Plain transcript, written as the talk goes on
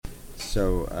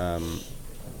So,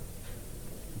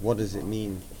 what does it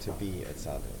mean to be a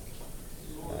tzaddik?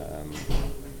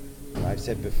 I've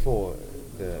said before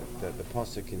the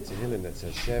pasuk in Tehillim that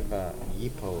says Sheva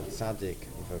Yipol Tzaddik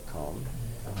V'kom.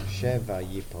 Sheva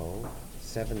Yipol,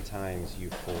 7 times you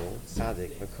fall,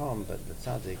 Tzaddik V'kom, but the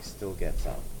tzaddik still gets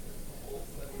up.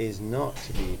 Is not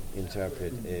to be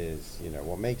interpreted as,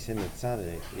 what makes him a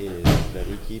tzaddik is that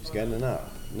he keeps getting up.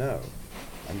 No.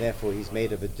 And therefore he's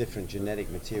made of a different genetic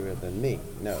material than me.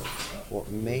 No.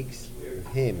 What makes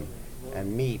him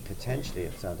and me potentially a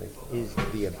tzaddik is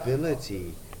the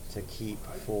ability to keep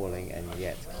falling and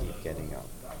yet keep getting up.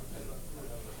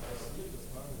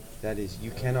 That is,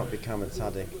 you cannot become a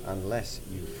tzaddik unless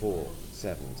you fall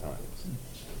 7 times.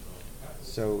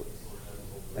 So,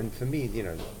 and for me,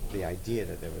 the idea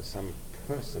that there was some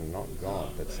person, not God,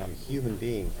 but some human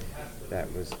being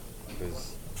that was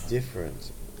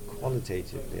different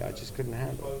qualitatively, I just couldn't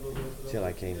handle till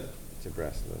I came to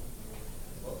Breslov.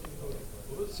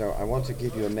 So I want to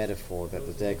give you a metaphor that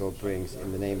the Degel brings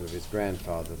in the name of his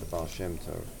grandfather, the Baal Shem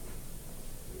Tov.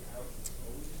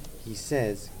 He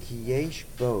says, Ki yesh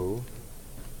bo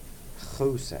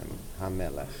chosem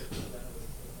hamelech.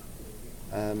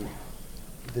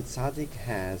 The tzaddik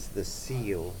has the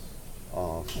seal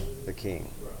of the king.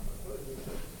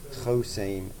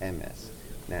 Chosem emes.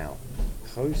 Now,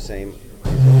 chosem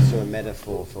is also a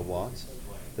metaphor for what?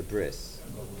 The bris.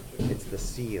 It's the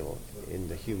seal in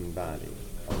the human body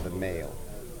of the male,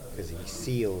 because he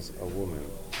seals a woman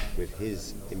with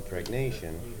his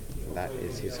impregnation. That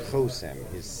is his chosem,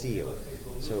 his seal.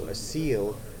 So a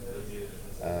seal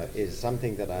is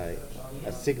something that a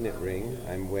signet ring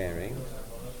I'm wearing,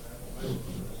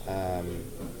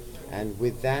 and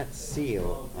with that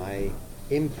seal I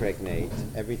impregnate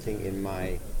everything in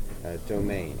my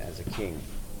domain as a king.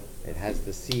 It has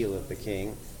the seal of the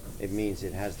king. It means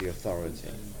it has the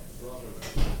authority.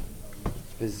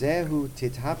 V'zehu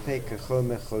tithape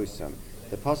kechome chosam.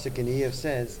 The pasuk in Iyov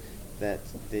says that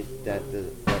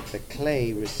the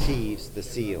clay receives the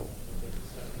seal,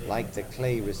 like the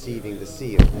clay receiving the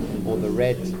seal, or the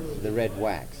red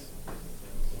wax.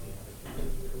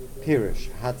 Pirush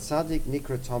hatzadik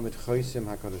nikra tamid chosam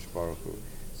hakadosh baruch hu.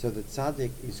 So the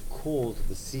tzaddik is called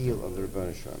the seal of the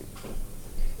Rebbeinu Shalom.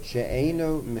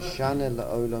 She'eino mishane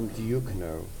la'olam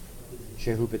diukno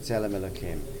shehu b'tzelem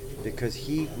Elokim. Because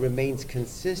he remains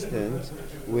consistent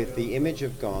with the image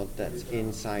of God that's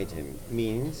inside him.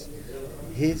 Means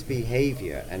his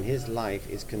behavior and his life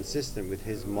is consistent with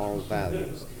his moral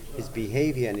values. His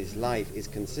behavior and his life is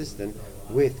consistent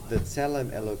with the Tzelem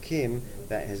Elokim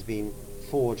that has been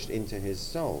forged into his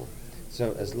soul.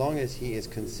 So as long as he is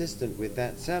consistent with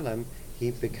that Tzelem,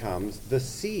 he becomes the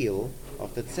seal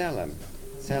of the Tzelem.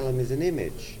 Tzelem is an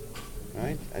image.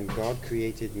 Right? And God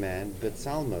created man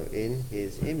b'tzalmo, in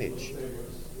his image.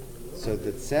 So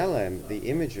the tzelem, the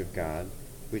image of God,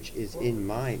 which is in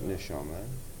my neshama,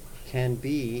 can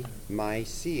be my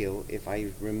seal if I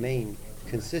remain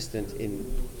consistent in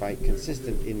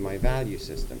my value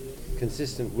system,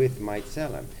 consistent with my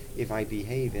tzelem. If I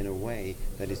behave in a way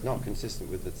that is not consistent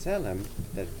with the tzelem,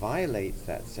 that violates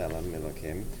that tzelem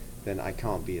Elokim, then I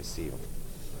can't be a seal.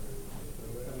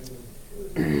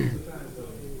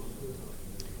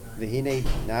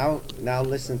 Now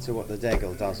listen to what the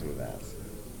Degel does with that.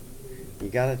 You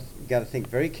gotta think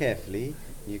very carefully.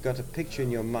 You've got to picture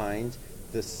in your mind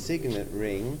the signet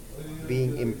ring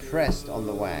being impressed on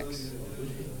the wax.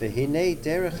 The hinei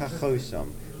derech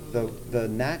hachosam, the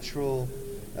natural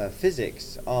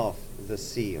physics of the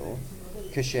seal.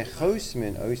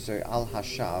 Keshechosmin oso al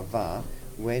hashava,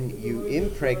 when you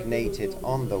impregnate it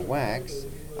on the wax,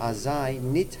 azai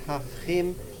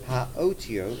nithafchim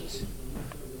haotiot.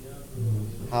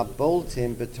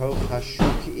 Haboltim betoch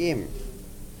hashukim.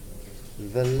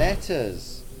 The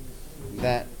letters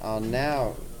that are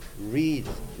now read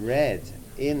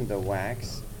in the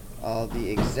wax are the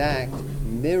exact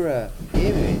mirror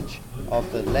image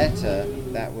of the letter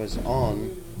that was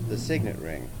on the signet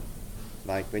ring.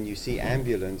 Like when you see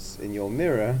ambulance in your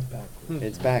mirror,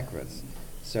 it's backwards.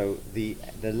 So the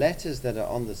letters that are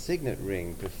on the signet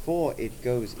ring before it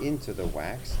goes into the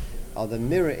wax are the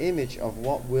mirror image of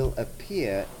what will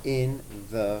appear in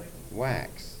the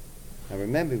wax. Now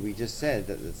remember, we just said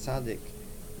that the tzaddik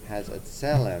has a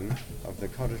tzelem of the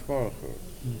Kadosh Baruch Hu.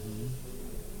 Mm-hmm.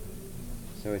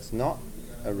 So it's not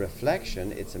a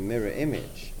reflection, it's a mirror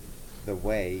image, the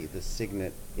way the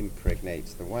signet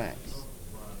impregnates the wax.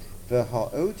 The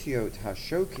ha'otiot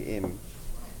hashokim.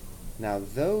 Now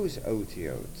those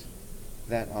otiot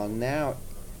that are now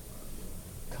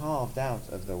carved out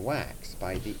of the wax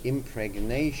by the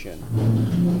impregnation,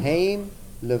 heim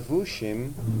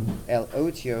levushim el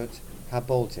otiot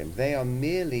haboltim. They are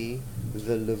merely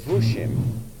the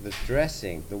levushim, the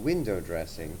dressing, the window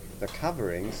dressing, the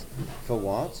coverings for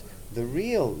what? The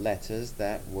real letters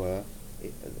that were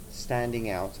standing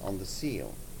out on the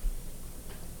seal.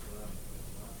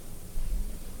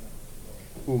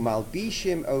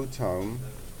 Umalbishim otom,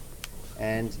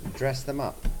 and dress them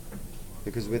up,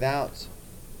 because without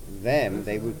them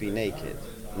they would be naked.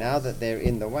 Now that they're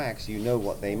in the wax, you know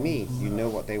what they mean, you know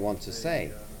what they want to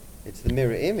say. It's the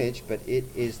mirror image, but it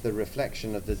is the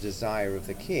reflection of the desire of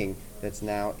the king that's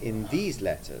now in these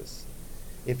letters.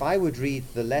 If I would read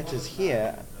the letters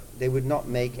here, they would not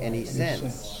make any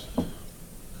sense.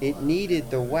 It needed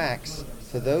the wax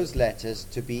for those letters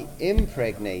to be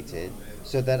impregnated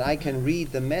so that I can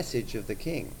read the message of the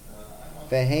king.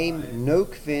 Veheim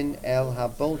nokvin el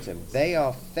haboltim. They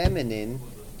are feminine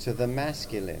to the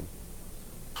masculine.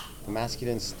 The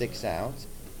masculine sticks out,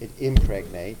 it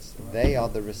impregnates. They are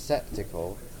the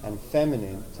receptacle, and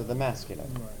feminine to the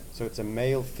masculine. So it's a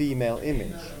male-female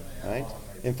image, right?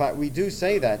 In fact, we do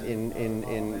say that in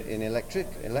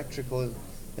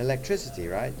electricity,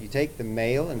 right? You take the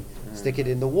male and stick it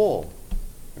in the wall,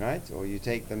 right? Or you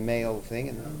take the male thing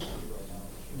and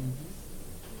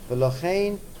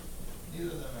v'lochein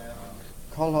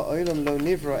kol ha'olam lo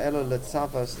nivra elo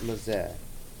letzavos lezeh.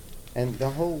 And the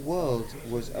whole world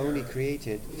was only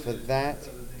created for that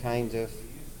kind of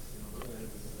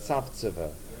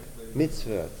tzavtzava.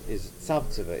 Mitzvah is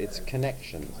tzavtzava, it's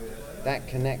connection, that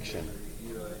connection.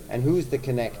 And who's the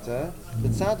connector? The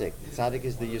tzaddik. The tzaddik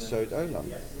is the Yesod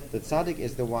Olam. The tzaddik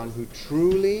is the one who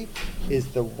truly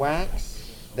is the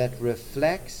wax that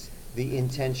reflects the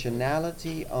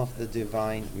intentionality of the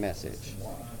divine message.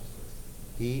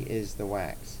 He is the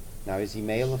wax. Now, is he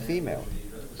male or female?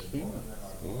 Female.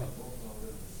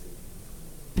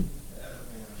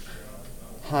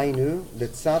 Hainu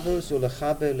letzavos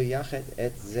ulechaber liyachet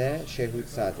et zeh shehu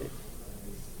tzaddik.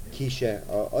 Kishe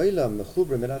oilam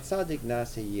mechubrim el tzaddik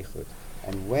nase yichud.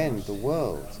 And when the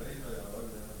world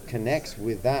connects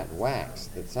with that wax,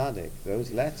 the tzaddik,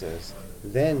 those letters,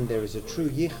 then there is a true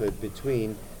yichud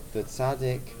between the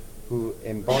tzaddik who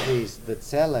embodies the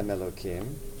tzelem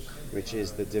Elokim, which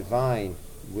is the divine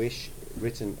wish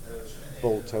written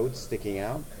bold-toed, sticking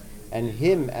out, and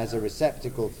him as a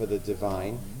receptacle for the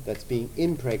divine that's being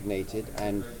impregnated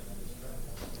and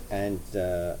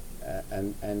the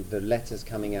letters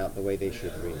coming out the way they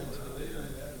should read.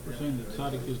 We're saying the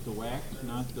tzaddik is the wax,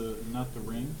 not the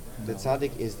ring. The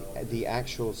tzaddik is the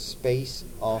actual space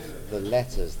of the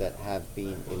letters that have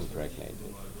been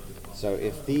impregnated. So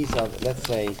if these are, let's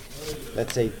say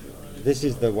this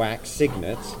is the wax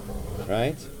signet,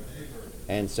 right?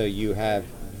 And so you have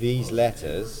these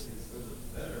letters,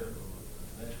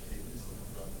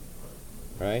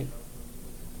 right?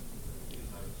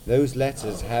 Those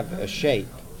letters have a shape,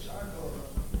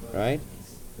 right?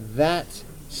 That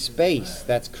space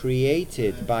that's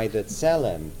created by the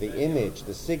tselem, the image,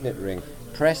 the signet ring,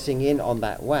 pressing in on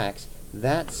that wax,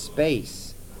 that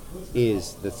space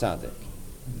is the tzaddik.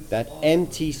 That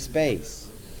empty space.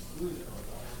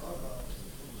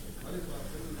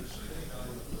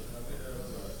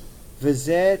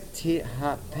 V'zeh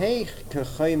tihapeich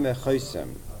k'choyme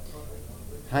chosem.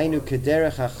 Hainu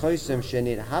k'derech ha'chosem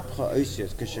shenidhapcha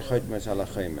osios k'shechotmos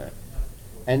ha'lachoyme.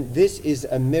 And this is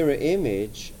a mirror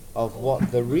image of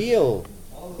what the real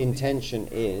intention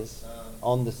is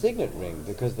on the signet ring,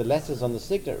 because the letters on the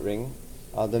signet ring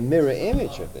are the mirror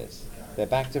image of this. They're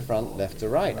back to front, left to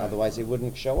right, otherwise it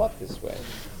wouldn't show up this way.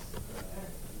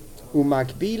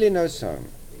 Umakbilin osom.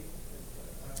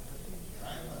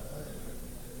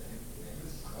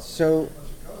 So,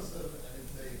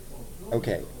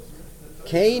 okay.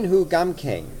 Kain hu gam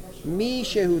kain. Mi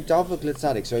shehu davuk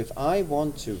l'tzadik. So if I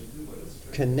want to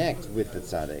connect with the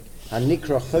tzaddik,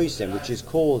 hanikra chosim, which is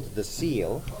called the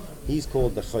seal, he's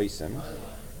called the chosim,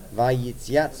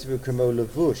 vayitziatzvu kamo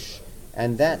levush,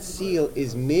 and that seal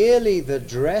is merely the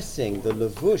dressing, the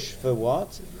levush for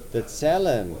what? The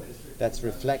tzelem that's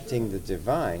reflecting the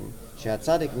divine.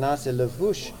 Shehatzadik nase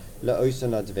levush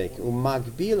le'oson advek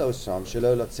umagbil osam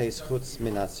shelo lotzeis chutz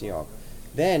min hatziyok.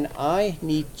 Then I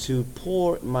need to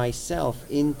pour myself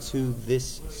into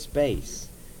this space,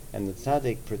 and the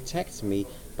tzaddik protects me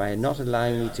by not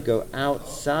allowing me to go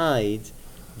outside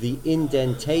the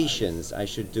indentations. I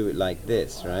should do it like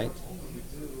this, right?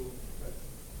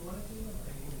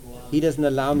 He doesn't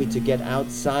allow me to get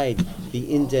outside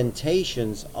the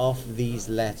indentations of these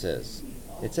letters.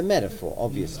 It's a metaphor,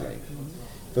 obviously.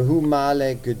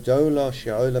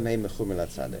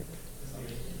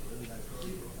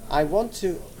 I want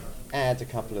to add a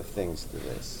couple of things to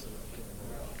this.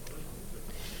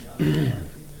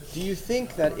 Do you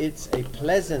think that it's a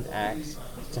pleasant act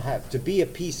to be a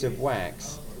piece of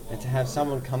wax and to have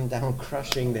someone come down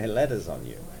crushing their letters on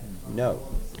you? No.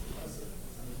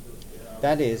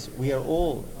 That is, we are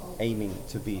all aiming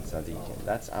to be tzaddikim.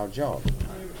 That's our job.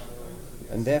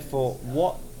 And therefore,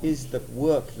 what is the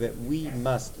work that we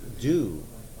must do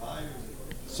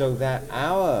so that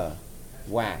our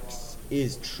wax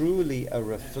is truly a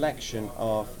reflection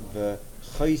of the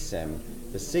chosem,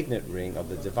 the signet ring of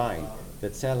the divine, the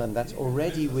tzelem that's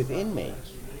already within me?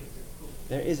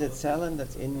 There is a tzelem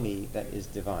that's in me that is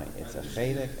divine. It's a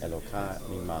chelek elokah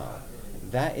mimal.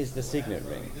 That is the signet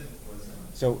ring.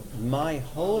 So my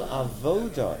whole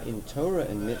avoda in Torah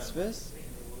and mitzvahs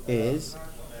is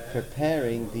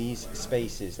preparing these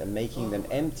spaces and making them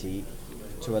empty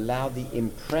to allow the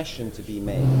impression to be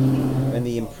made. When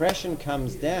the impression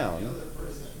comes down,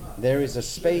 there is a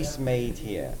space made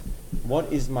here.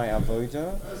 What is my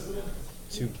avoda?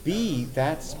 To be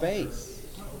that space.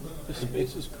 The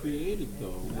space is created,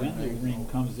 though, when the ring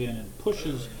comes in and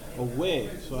pushes away.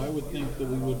 So I would think that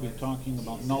we would be talking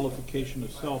about nullification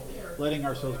of self, letting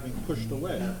ourselves be pushed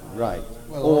away. Right.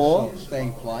 Well, Or also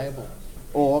staying pliable.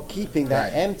 or keeping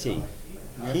that Right. empty.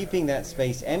 Keeping that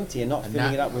space empty and not And filling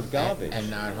not- it up with garbage. And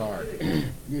not hard. Yeah,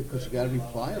 because you got to be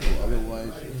pliable. Otherwise,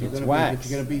 if you're It's going wax.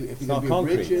 to be, if It's you're not going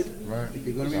to be concrete. rigid, Right. if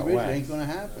you're going It's to not be rigid, wax. it ain't going to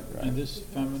happen. And this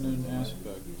feminine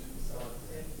aspect.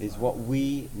 Is what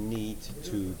we need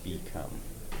to become.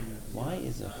 Why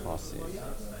is a chassid?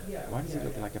 Why does he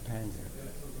look like a pansy?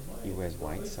 He wears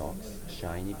white socks,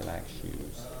 shiny black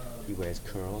shoes. He wears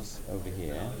curls over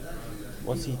here.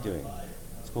 What's he doing?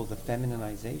 It's called the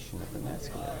feminization of the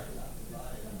masculine.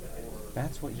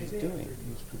 That's what he's doing.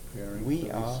 He's preparing We for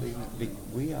the are,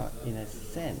 signet. we are in a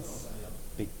sense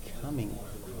becoming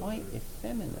quite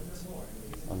effeminate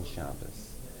on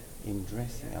Shabbos in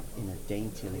dressing up in a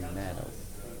daintily manner,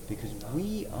 because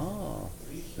we are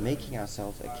making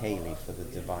ourselves a keli for the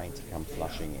divine to come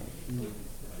flushing in.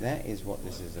 That is what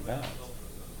this is about.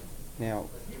 Now,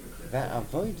 that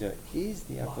avoda is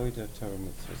the avoda of Torah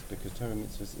mitzvahs, because Torah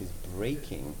mitzvahs is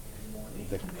breaking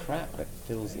the crap that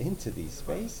fills into these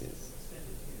spaces.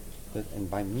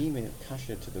 And by me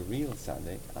kasha to the real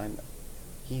tzaddik,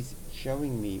 he's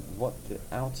showing me what the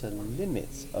outer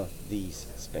limits of these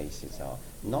spaces are,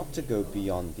 not to go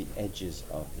beyond the edges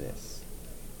of this.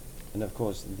 And of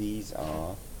course, these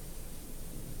are,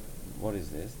 what is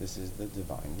this? This is the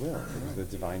divine will, because the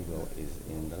divine will is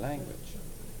in the language.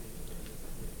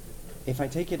 If I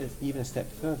take it even a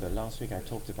step further, last week I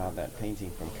talked about that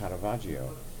painting from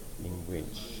Caravaggio, in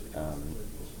which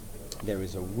there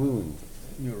is a wound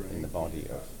in the body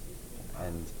of,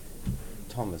 and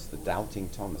Thomas, the doubting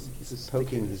Thomas, is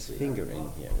poking his finger in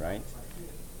here, right?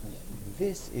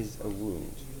 This is a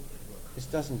wound. This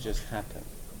doesn't just happen.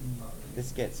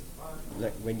 This gets,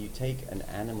 like when you take an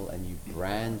animal and you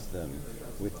brand them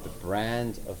with the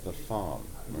brand of the farm,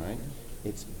 right?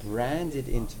 It's branded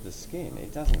into the skin.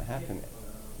 It doesn't happen.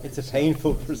 It's a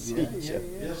painful procedure.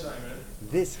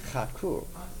 This chakur,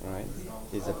 right,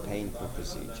 is a painful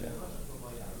procedure.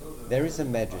 There is a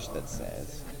medrash that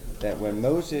says that when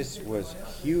Moses was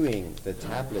hewing the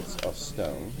tablets of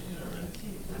stone,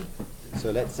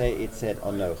 so let's say it said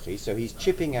Anochi, so he's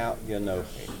chipping out the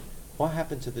Anochi. What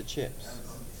happened to the chips?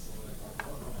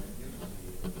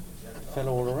 Fell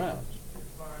all around.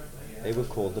 They were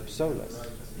called the psolas.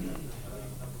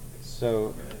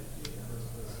 So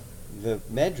the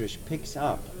Medrash picks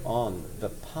up on the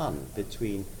pun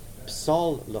between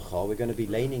psal l'cha, we're going to be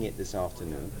laning it this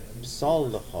afternoon,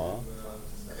 psal l'cha,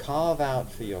 carve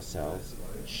out for yourselves,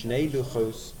 shnei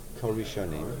luchos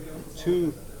korishonim,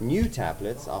 2 new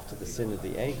tablets after the sin of the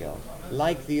Egel,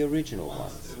 like the original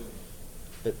ones.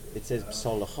 But it says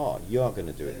psal l'cha, you are going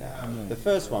to do it now. The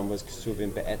first one was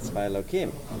ksuvim be'etzba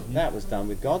elokim. That was done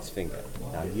with God's finger.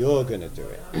 Now you're going to do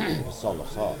it. Psal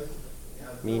l'cha.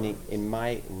 Meaning, in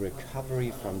my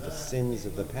recovery from the sins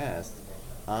of the past,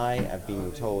 I have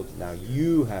been told, now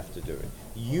you have to do it.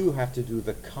 You have to do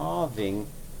the carving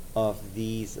of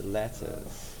these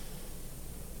letters.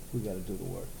 We got to do the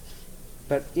work.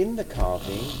 But in the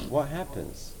carving, what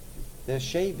happens? There's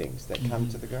shavings that come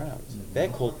to the ground. They're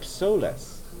called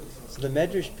psoles. So the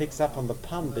Medrash picks up on the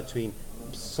pun between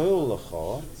psol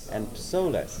l'cha and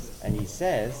psoles. And he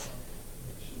says,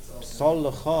 psol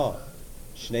l'cha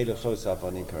shnei luchos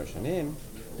avonim korishonim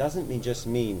doesn't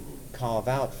mean carve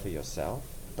out for yourself,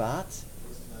 but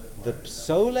the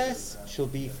psoles shall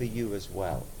be for you as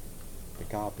well. The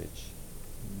garbage.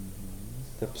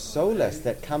 The psoles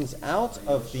that comes out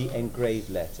of the engraved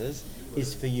letters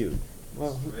is for you.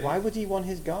 Well, why would he want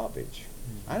his garbage?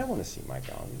 I don't want to see my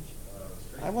garbage.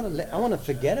 I want to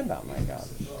forget about my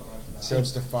garbage.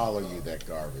 Seems to follow you, that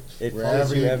garbage. It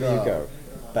follows you wherever you go.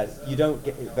 But you don't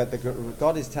get. But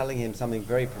God is telling him something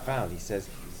very profound. He says,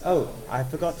 "Oh, I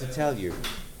forgot to tell you,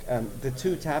 the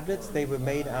 2 tablets, they were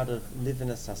made out of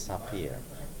livinus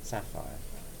sapphire.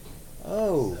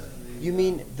 Oh, you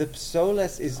mean the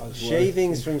psoles is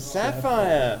shavings from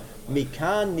sapphire?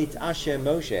 Mikan nit asher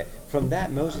Moshe. From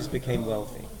that, Moses became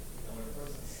wealthy.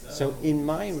 So in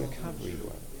my recovery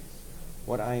work,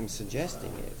 what I am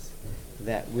suggesting is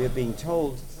that we're being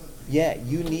told, yeah,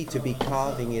 you need to be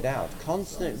carving it out,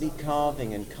 constantly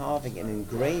carving and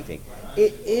engraving.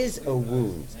 It is a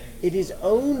wound. It is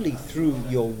only through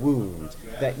your wound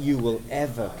that you will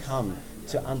ever come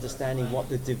to understanding what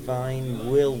the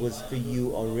divine will was for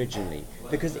you originally,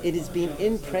 because it has been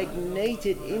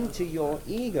impregnated into your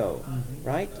ego,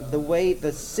 right? The way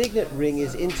the signet ring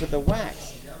is into the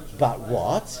wax. But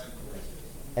what?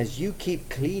 As you keep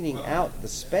cleaning out the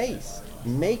space,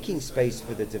 making space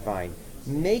for the divine,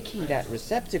 making that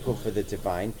receptacle for the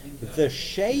divine, the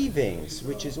shavings,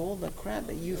 which is all the crap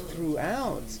that you threw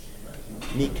out,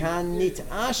 Mikan nit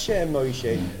asher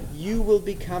Moshe, you will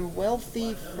become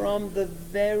wealthy from the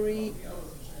very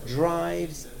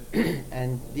drives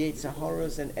and the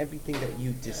Yetzer and everything that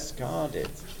you discarded.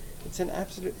 It's an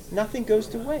absolute, nothing goes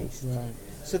to waste. Right.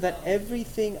 So that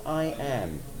everything I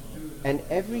am, and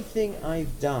everything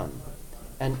I've done,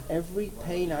 and every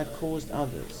pain I've caused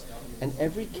others, and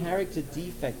every character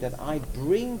defect that I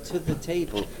bring to the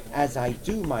table as I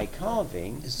do my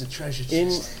carving, Is the treasure in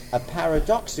chest. a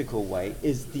paradoxical way,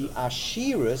 is the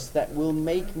ashirus that will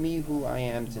make me who I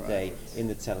am today in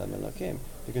the Tzelem Elokim.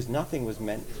 Because everything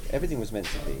was meant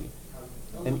to be.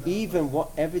 And even what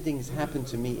everything's happened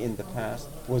to me in the past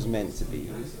was meant to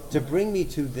be, to bring me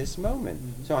to this moment.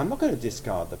 So I'm not going to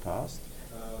discard the past.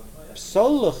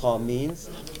 Psolocha means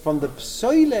from the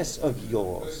psoiles of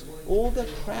yours, all the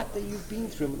crap that you've been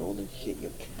through and all the shit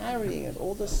you're carrying and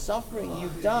all the suffering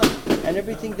you've done and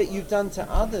everything that you've done to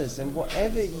others and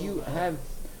whatever you have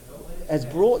has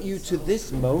brought you to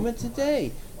this moment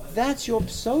today. That's your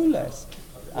psoles.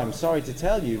 I'm sorry to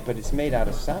tell you, but it's made out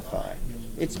of sapphire.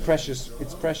 It's precious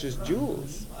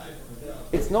jewels.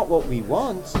 It's not what we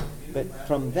want, but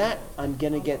from that I'm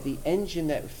going to get the engine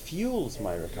that fuels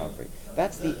my recovery.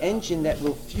 That's the engine that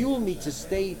will fuel me to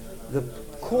stay the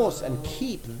course and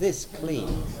keep this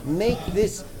clean. Make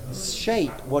this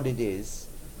shape what it is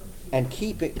and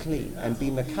keep it clean and be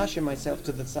makasher myself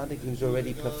to the tzaddik who's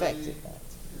already perfected that.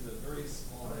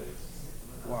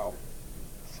 Wow.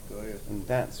 Go ahead. And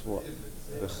that's what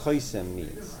the chosem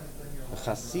means. The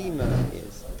chasima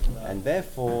is. And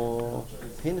therefore,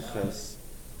 Pinchas,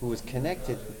 who was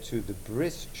connected to the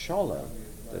bris shalom,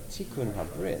 the tikkun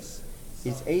habris,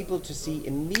 is able to see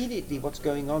immediately what's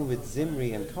going on with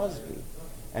Zimri and Cosby,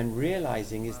 and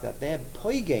realizing is that they're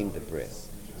poiging the bris.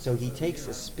 So he takes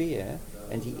a spear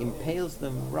and he impales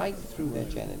them right through their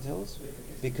genitals,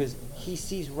 because he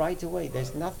sees right away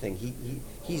there's nothing.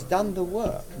 He's done the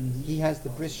work. He has the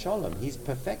bris shalom. He's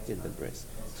perfected the bris.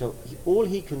 So all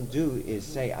he can do is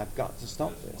say, I've got to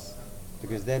stop this,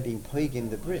 because they're being poiging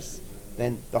the bris.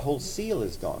 Then the whole seal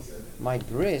is gone. My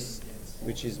bris,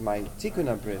 which is my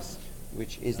tikkun bris,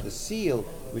 which is the seal,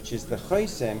 which is the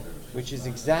chosem, which is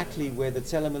exactly where the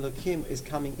Tzelem Elokim is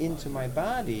coming into my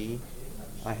body,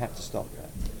 I have to stop that.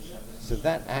 So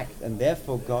that act, and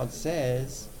therefore God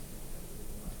says,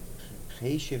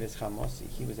 he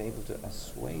was able to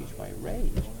assuage my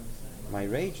rage. My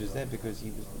rage was there because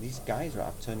these guys are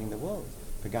upturning the world.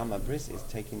 Pagam Abris is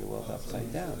taking the world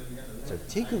upside down. So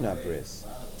Tikkun Abris,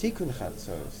 Tikkun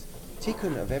Chatzos,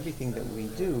 Tikkun of everything that we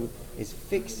do is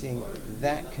fixing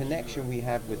that connection we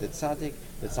have with the Tzaddik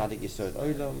Yisod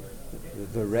Olam,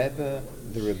 the Rebbe,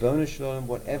 the Ribbon Shalom,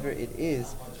 whatever it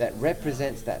is that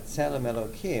represents that Tzelem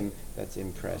Elokim that's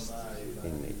impressed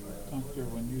in me. Doctor,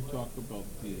 when you talk about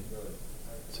the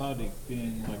tzaddik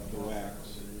being like the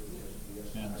wax,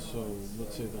 and so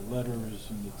let's say the letters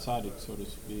in the tzaddik, so to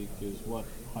speak, is what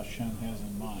Hashem has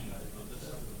in mind,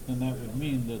 then that would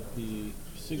mean that the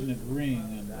signet ring,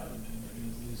 and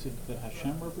is it that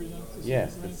Hashem represents the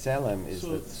Yes, signet the ring? Tzelem is So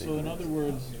the in signet. other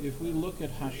words, if we look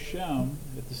at Hashem,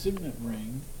 at the signet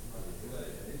ring,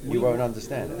 You won't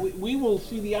understand it. we will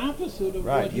see the opposite of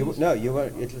Right, what you he's... no, you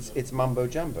won't. It's mumbo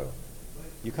jumbo.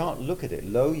 You can't look at it.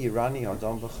 Lo yirani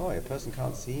adon v'choy. A person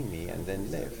can't see me and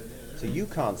then live. So you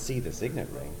can't see the signet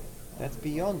ring. That's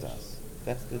beyond us.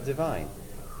 That's the divine.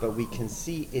 But we can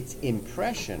see its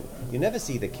impression. You never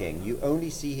see the king. You only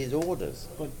see his orders,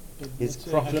 But his let's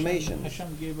say proclamations.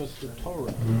 Hashem gave us the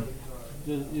Torah.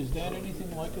 Is that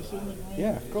anything like a signet ring?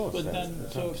 Yeah, of course. But that's then, the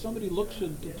so Torah. if somebody looks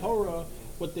at the Torah,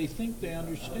 what they think they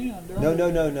understand. They're No, only-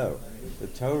 no, no, no. The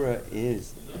Torah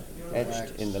is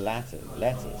etched in the letters.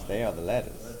 They are the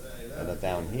letters that are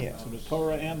down here. So the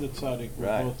Torah and the tzaddik were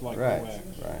Right, both like right, the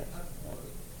wax. right.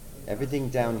 Everything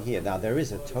down here. Now there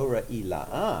is a Torah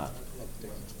ila'ah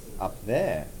up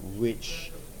there,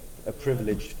 which a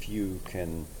privileged few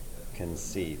can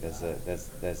see. There's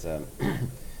a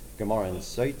Gemara in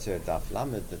Soiter Daf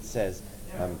Lamed that says,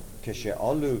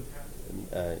 "Keshe'olu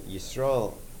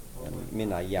Yisrael min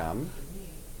hayam,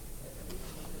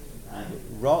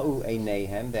 ra'u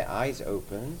eineihem," their eyes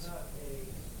opened,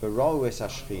 v'ra'u es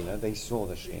hashchina, they saw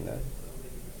the Shechina,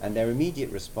 and their immediate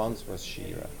response was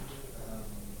Shira.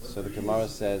 So the Gemara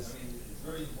says,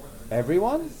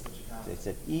 everyone? They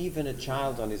said, even a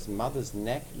child on his mother's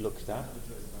neck looked up.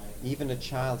 Even a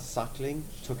child suckling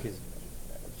took his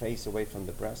face away from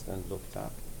the breast and looked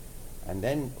up. And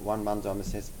then one Mandama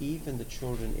says, even the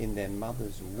children in their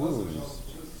mother's wombs.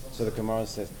 So the Gemara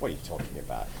says, what are you talking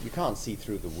about? You can't see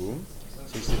through the womb.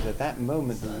 So he said, at that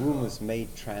moment the womb was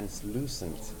made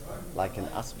translucent, like an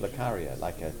asplakaria,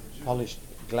 like a polished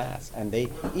glass. And they,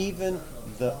 even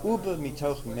the uber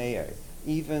mitoch meir,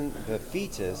 even the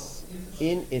fetus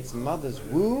in its mother's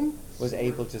womb was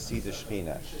able to see the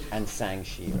Shekhinah and sang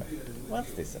Shira.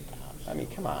 What's this about? I mean,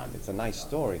 come on, it's a nice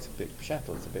story, it's a bit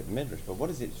pshetel, it's a bit midrash, but what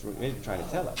is it really trying to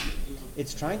tell us?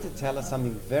 It's trying to tell us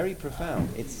something very profound.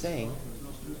 It's saying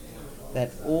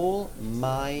that all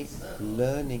my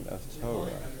learning of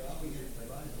Torah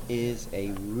is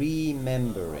a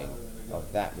remembering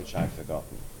of that which I've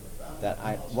forgotten. That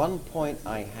at one point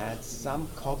I had some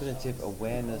cognitive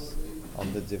awareness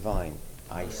of the divine.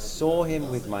 I saw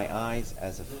him with my eyes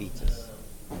as a fetus,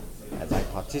 as I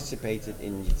participated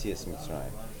in Yetzias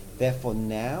Mitzrayim. Therefore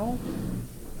now,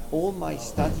 all my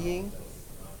studying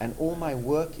and all my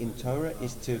work in Torah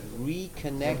is to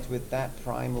reconnect with that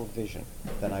primal vision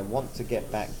that I want to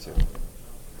get back to.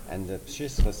 And the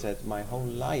Shishra said, my whole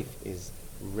life is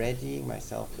readying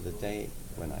myself for the day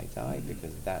when I die,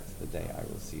 because that's the day I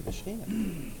will see the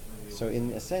Shekhinah. So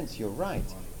in a sense, you're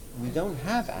right. We don't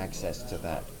have access to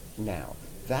that now.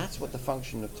 That's what the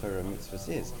function of Torah mitzvahs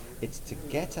is. It's to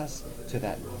get us to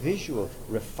that visual,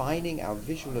 refining our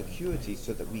visual acuity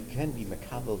so that we can be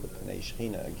makabel the Pnei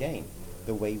Shekhinah again,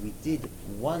 the way we did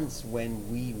once when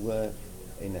we were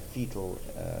in a fetal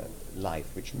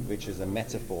life, which is a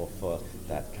metaphor for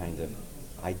that kind of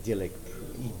idyllic,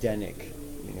 Edenic,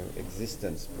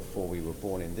 existence before we were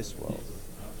born in this world.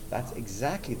 That's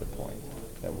exactly the point,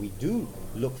 that we do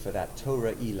look for that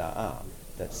Torah ila'ah,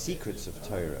 that secrets of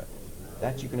Torah,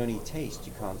 that you can only taste,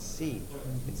 you can't see.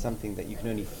 It's something that you can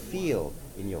only feel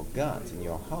in your gut, in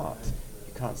your heart.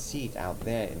 You can't see it out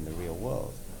there in the real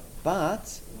world.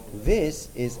 But this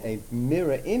is a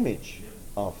mirror image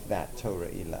of that Torah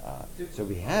ila'ah. So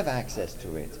we have access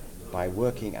to it by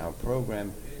working our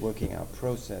program, working our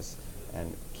process,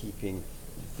 and keeping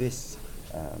this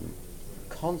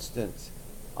constant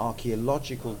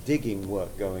archaeological digging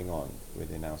work going on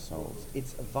within our souls.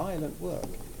 It's a violent work.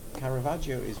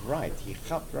 Caravaggio is right,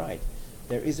 Hichap right.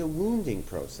 There is a wounding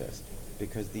process,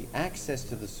 because the access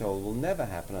to the soul will never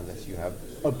happen unless you have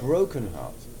a broken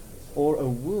heart or a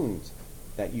wound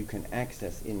that you can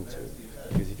access into.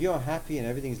 Because if you're happy and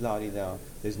everything's la-di-da,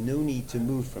 there's no need to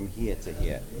move from here to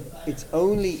here. It's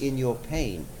only in your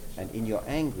pain and in your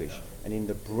anguish and in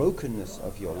the brokenness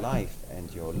of your life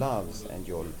and your loves and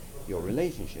your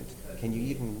relationships can you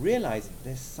even realize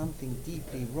there's something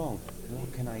deeply wrong.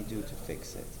 What can I do to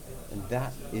fix it? And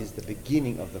that is the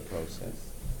beginning of the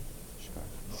process. Shkar.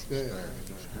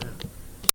 Shkar.